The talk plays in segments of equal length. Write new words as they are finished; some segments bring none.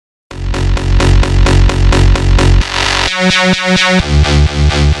Hey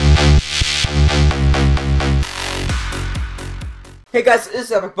guys, this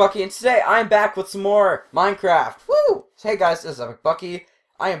is EpicBucky, and today I'm back with some more Minecraft. Woo! Hey guys, this is EpicBucky.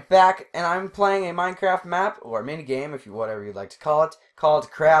 I am back, and I'm playing a Minecraft map, or mini game, if you whatever you'd like to call it, called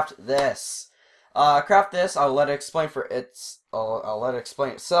Craft This. Craft This, I'll let it explain I'll let it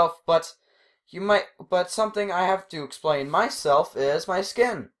explain itself, but something I have to explain myself is my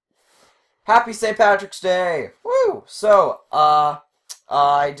skin. Happy St. Patrick's Day! Woo! So,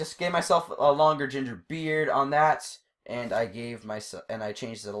 I just gave myself a longer ginger beard on that. And I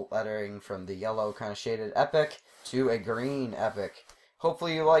changed the lettering from the yellow kind of shaded epic to a green epic.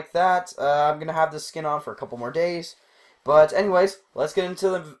 Hopefully you like that. I'm gonna have this skin on for a couple more days. But anyways, let's get into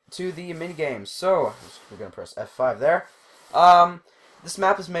the mini games. So we're gonna press F5 there. This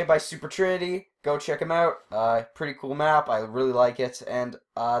map is made by Super Trinity. Go check them out. Pretty cool map. I really like it. And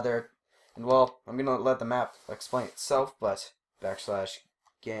well, I'm gonna let the map explain itself. But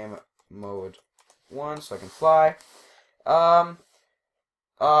 / game mode 1 so I can fly. Well,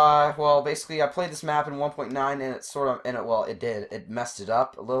 basically, I played this map in 1.9, and it messed it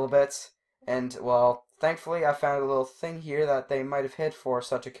up a little bit, and, well, thankfully, I found a little thing here that they might have hid for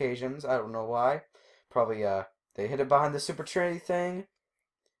such occasions. I don't know why. Probably, they hid it behind the Super Trinity thing,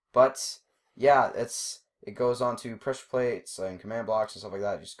 but, yeah, it goes on to pressure plates and command blocks and stuff like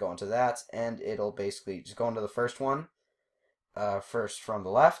that. You just go into that, and it'll basically just go into the first one, first from the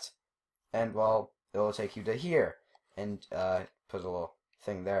left, and, well, it'll take you to here. And put a little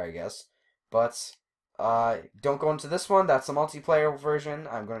thing there, I guess. But don't go into this one. That's the multiplayer version.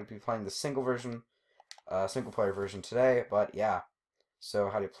 I'm going to be playing the single player version today. But yeah. So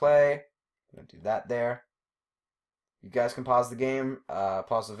how do you play? I'm going to do that there. You guys can pause the game,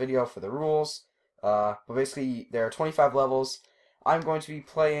 pause the video for the rules. But basically, there are 25 levels. I'm going to be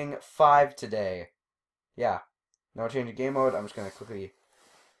playing 5 today. Yeah. No change in game mode. I'm just going to quickly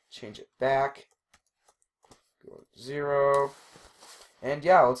change it back. Go 0. And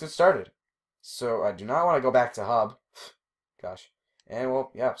yeah, let's get started. So I do not want to go back to hub. Gosh. And well,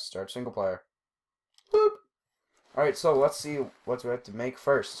 yeah, start single player. Boop. Alright, so let's see what we have to make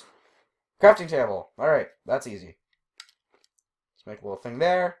first. Crafting table. Alright, that's easy. Let's make a little thing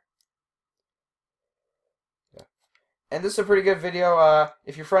there. Yeah. And this is a pretty good video.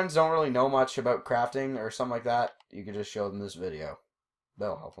 If your friends don't really know much about crafting or something like that, you can just show them this video.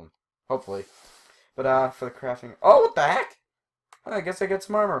 That'll help them. Hopefully. But, for the crafting... Oh, what the heck? I guess I get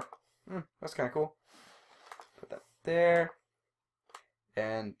some armor. That's kind of cool. Put that there.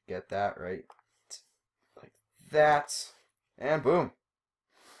 And get that right like that. And boom.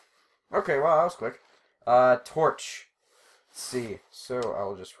 Okay, wow, that was quick. Torch. Let's see. So,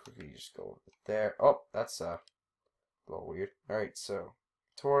 I'll just quickly just go over there. Oh, that's, a little weird. Alright, so,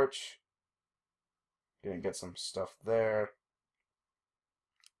 torch. Gonna get some stuff there.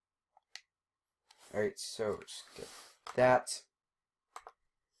 Alright, so just get that.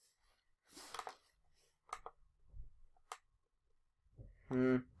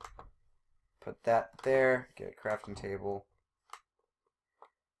 Put that there. Get a crafting table.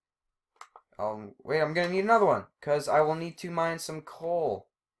 Wait, I'm gonna need another one, because I will need to mine some coal.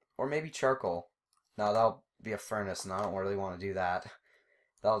 Or maybe charcoal. No, that'll be a furnace, and I don't really want to do that.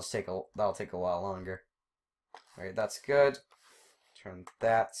 That'll take a while longer. Alright, that's good. Turn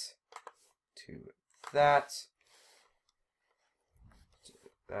that to that.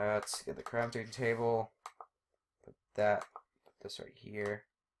 Get the crafting table. Put this right here.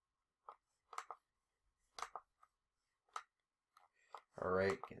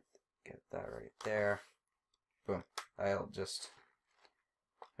 Alright, get that right there. Boom. I'll just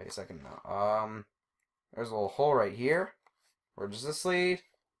wait a second now. There's a little hole right here. Where does this lead?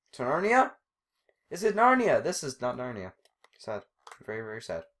 To Narnia? Is it Narnia? This is not Narnia. Sad. Very, very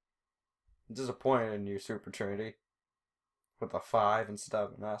sad. Disappointed in you, Super Trinity. With a 5 instead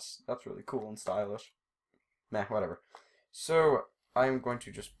of an S. That's really cool and stylish. Nah, whatever. So, I'm going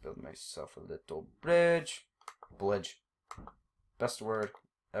to just build myself a little bridge. Bridge. Best word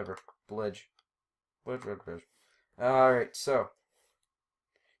ever. Bridge. Bridge. Alright, so.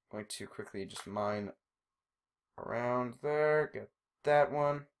 I'm going to quickly just mine around there. Get that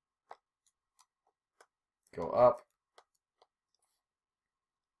one. Go up.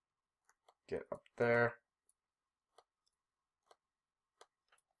 Get up there.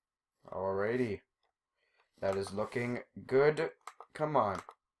 Alrighty. That is looking good. Come on.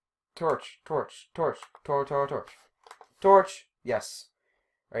 Torch. Torch. Yes.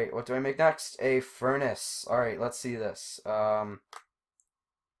 Alright, what do I make next? A furnace. Alright, let's see this.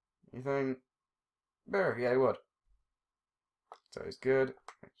 Anything better? Yeah, I would. It's always good.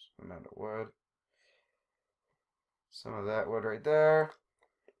 Amount of wood. some of that wood right there.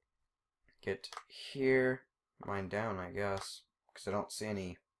 Get here. Mine down, I guess. Because I don't see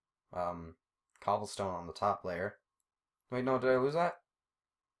any cobblestone on the top layer. Wait, no, did I lose that?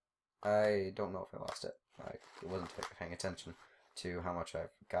 I don't know if I lost it. I wasn't paying attention to how much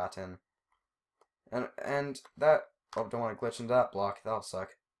I've gotten. And that... Oh, don't want to glitch into that block. That'll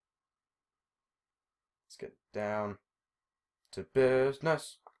suck. Let's get down to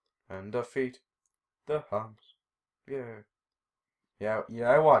business and defeat the Huns. Yeah,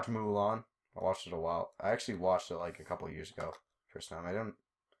 I watched Mulan. I watched it a while. I actually watched it like a couple of years ago. First time. I didn't...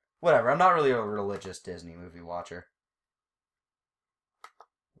 Whatever, I'm not really a religious Disney movie watcher.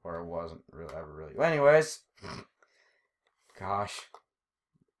 Or I wasn't really ever really. Well, anyways. Gosh.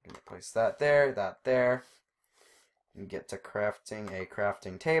 I'm gonna place that there. And get to crafting a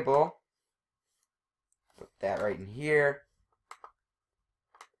crafting table. Put that right in here.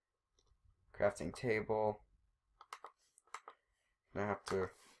 Crafting table. I have to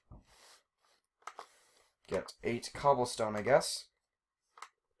get 8 cobblestone, I guess.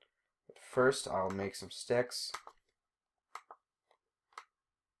 But first, I'll make some sticks.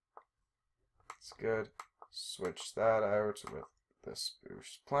 That's good. Switch that out with the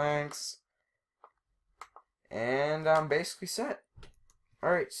spruce planks. And I'm basically set.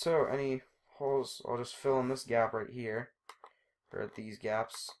 Alright, so any holes, I'll just fill in this gap right here. Or these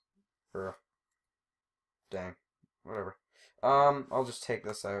gaps. Or, dang, whatever. I'll just take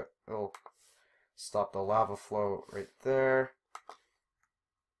this out. It'll stop the lava flow right there.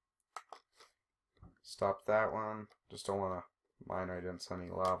 Stop that one. Just don't want to mine right into any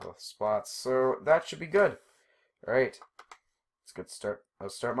lava spots. So that should be good. Alright. Let's start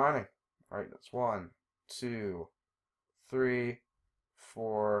mining. Alright, that's 1, 2, 3,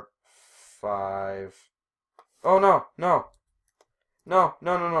 4, 5. Oh no, no. No.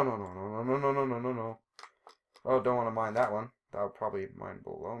 Oh, don't want to mine that one. That'll probably mine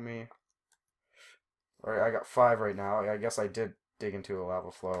below me. Alright, I got 5 right now. I guess I did dig into a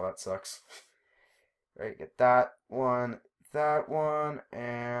lava flow. That sucks. Right, get that one,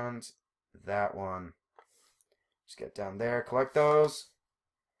 and that one. Just get down there, collect those,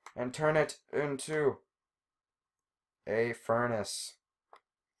 and turn it into a furnace.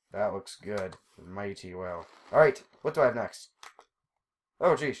 That looks good. Mighty well. Alright, what do I have next?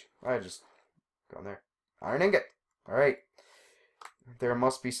 Oh, geez. I just gone there. Iron ingot. Alright. There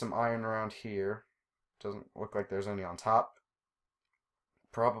must be some iron around here. Doesn't look like there's any on top.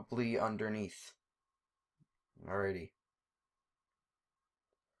 Probably underneath. Alrighty.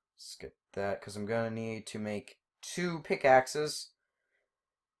 Let's get that, because I'm going to need to make 2 pickaxes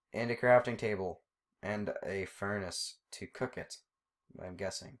and a crafting table and a furnace to cook it, I'm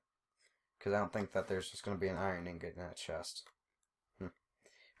guessing. Because I don't think that there's just going to be an iron ingot in that chest.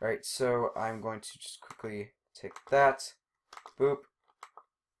 Alright, so I'm going to just quickly take that. Boop.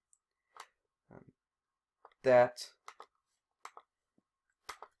 That.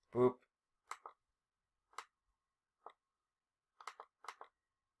 Boop.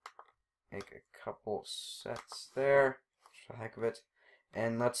 Make a couple sets there. For the heck of it.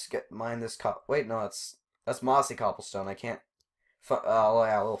 And let's mine this wait, no, that's mossy cobblestone. I can't. Oh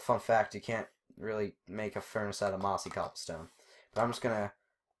yeah, a little fun fact: you can't really make a furnace out of mossy cobblestone. But I'm just gonna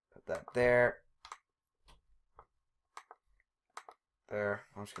put that there. There.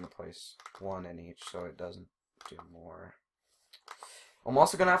 I'm just gonna place 1 in each so it doesn't do more. I'm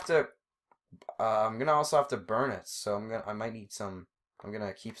also gonna have to. I'm gonna also have to burn it, so I might need some. I'm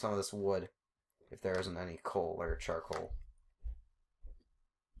gonna keep some of this wood if there isn't any coal or charcoal.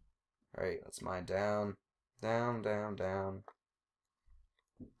 Alright, let's mine down. Down.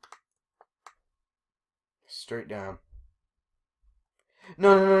 Straight down.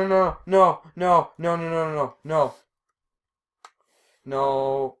 No.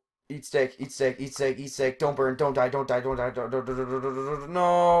 No. Eat steak. Don't burn, don't die.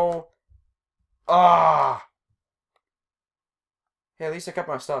 No. Ah! Hey, at least I kept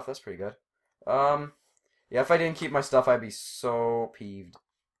my stuff. That's pretty good. Yeah, if I didn't keep my stuff, I'd be so peeved.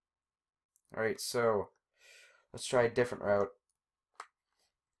 Alright, so let's try a different route.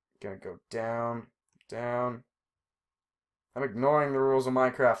 Gonna go down. I'm ignoring the rules of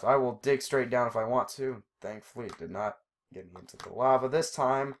Minecraft. I will dig straight down if I want to. Thankfully, it did not get me into the lava this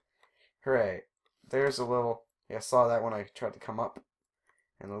time. Hooray. There's a little... Yeah, I saw that when I tried to come up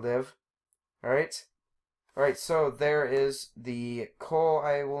and live. Alright. Alright, so there is the coal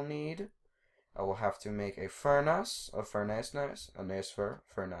I will need. I will have to make a furnace. A furnace. I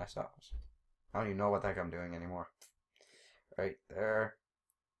don't even know what the heck I'm doing anymore. Right there.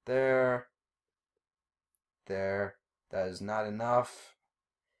 There. That is not enough.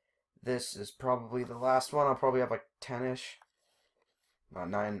 This is probably the last one. I'll probably have like 10-ish. Not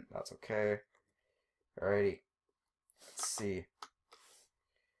 9. That's okay. Alrighty. Let's see.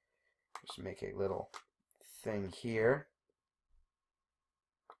 Just make a little thing here.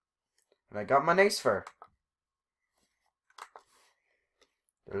 And I got my nace fur.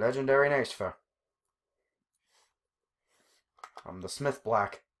 The legendary nace fur. I'm the Smith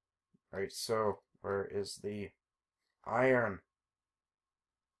Black. Right, so where is the iron?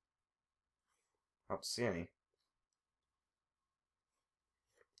 I don't see any.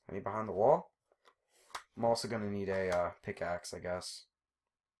 Any behind the wall? I'm also gonna need a pickaxe, I guess.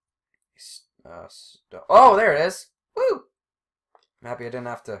 Oh, there it is! Woo! I'm happy I didn't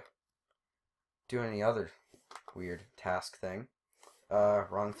have to do any other weird task thing.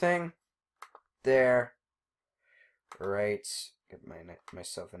 Wrong thing. There. Right. Get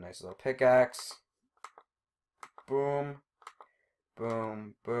myself a nice little pickaxe. Boom.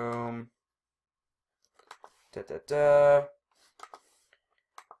 Boom. Boom. Da da da.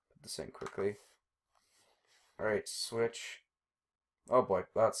 Put this in quickly. Alright, switch. Oh boy,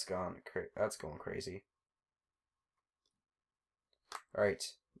 that's going crazy.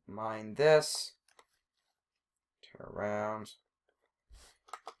 Alright, mine this. Turn around.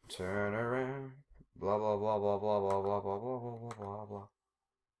 Turn around. Blah blah blah blah blah blah blah blah blah blah blah blah.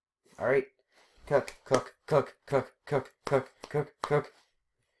 Alright. Cook, cook, cook, cook, cook, cook, cook, cook.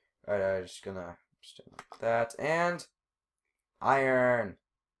 Alright, I'm just gonna like that. And iron.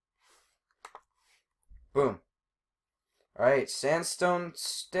 Boom. Alright, sandstone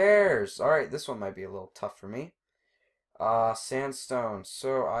stairs. Alright, this one might be a little tough for me. Sandstone.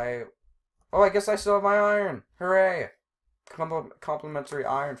 So oh, I guess I still have my iron. Hooray! Complimentary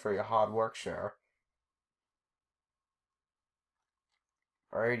iron for your hard work, sure.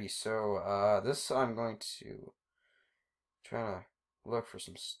 Alrighty, so, this I'm going to try to look for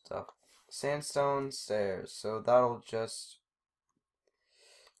some stuff. Sandstone stairs. So that'll just...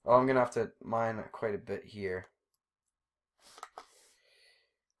 Oh, I'm gonna have to mine quite a bit here.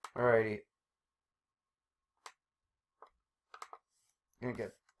 Alrighty. Gonna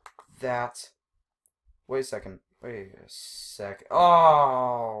get that. Wait a second. Wait a sec.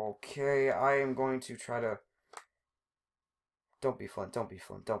 Oh, okay. I am going to try to... Don't be flint. Don't be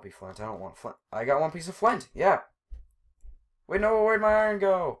flint. Don't be flint. I don't want flint. I got one piece of flint. Yeah. Wait, no. Where'd my iron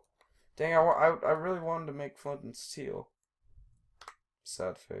go? Dang, I really wanted to make flint and steel.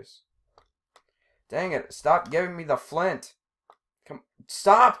 Sad face. Dang it. Stop giving me the flint. Come.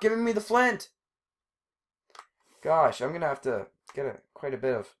 Stop giving me the flint. Gosh, I'm going to have to get quite a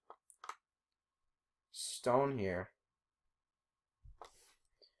bit of stone here.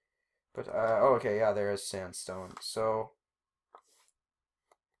 But, oh, okay, yeah, there is sandstone. So,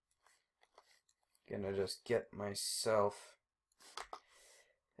 gonna just get myself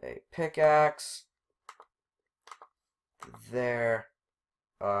a pickaxe. There.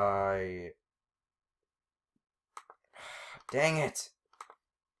 Dang it!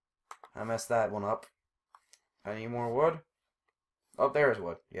 I messed that one up. I need more wood. Oh, there's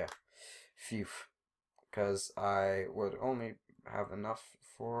wood. Yeah. Phew. Because I would only have enough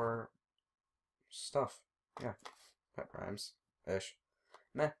for stuff. Yeah. That rhymes. Ish.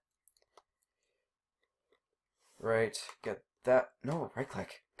 Meh. Right. Get that. No, right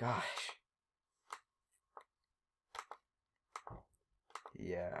click. Gosh.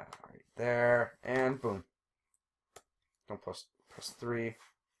 Yeah. Right there. And boom. Don't press 3.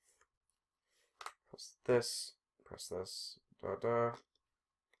 Press this. Press this. Da da.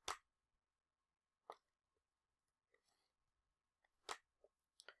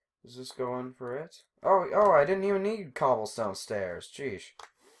 Is this going for it? Oh, I didn't even need cobblestone stairs. Jeez.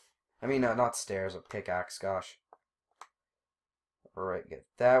 I mean, not stairs, a pickaxe, gosh. Alright, get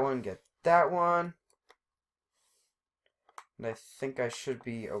that one, get that one. And I think I should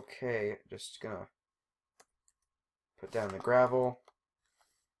be okay. Just gonna put down the gravel.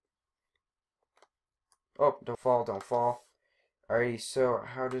 Oh, don't fall, don't fall. Alrighty, so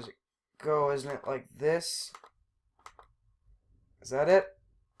how does it go? Isn't it like this? Is that it?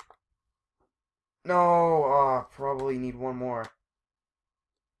 No, probably need one more.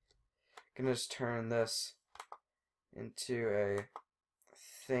 Gonna just turn this into a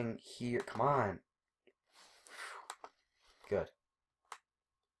thing here. Come on. Good.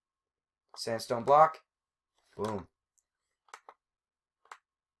 Sandstone block. Boom.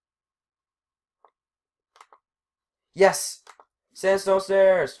 Yes! Sandstone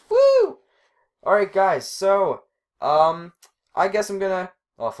stairs! Woo! Alright guys, so, I guess I'm gonna...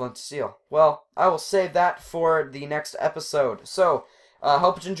 Oh, flint to steel. Well, I will save that for the next episode. So,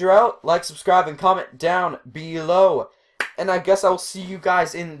 hope you enjoy out. Like, subscribe, and comment down below. And I guess I will see you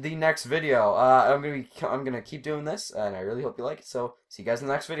guys in the next video. I'm gonna keep doing this, and I really hope you like it. So see you guys in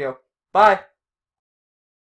the next video. Bye.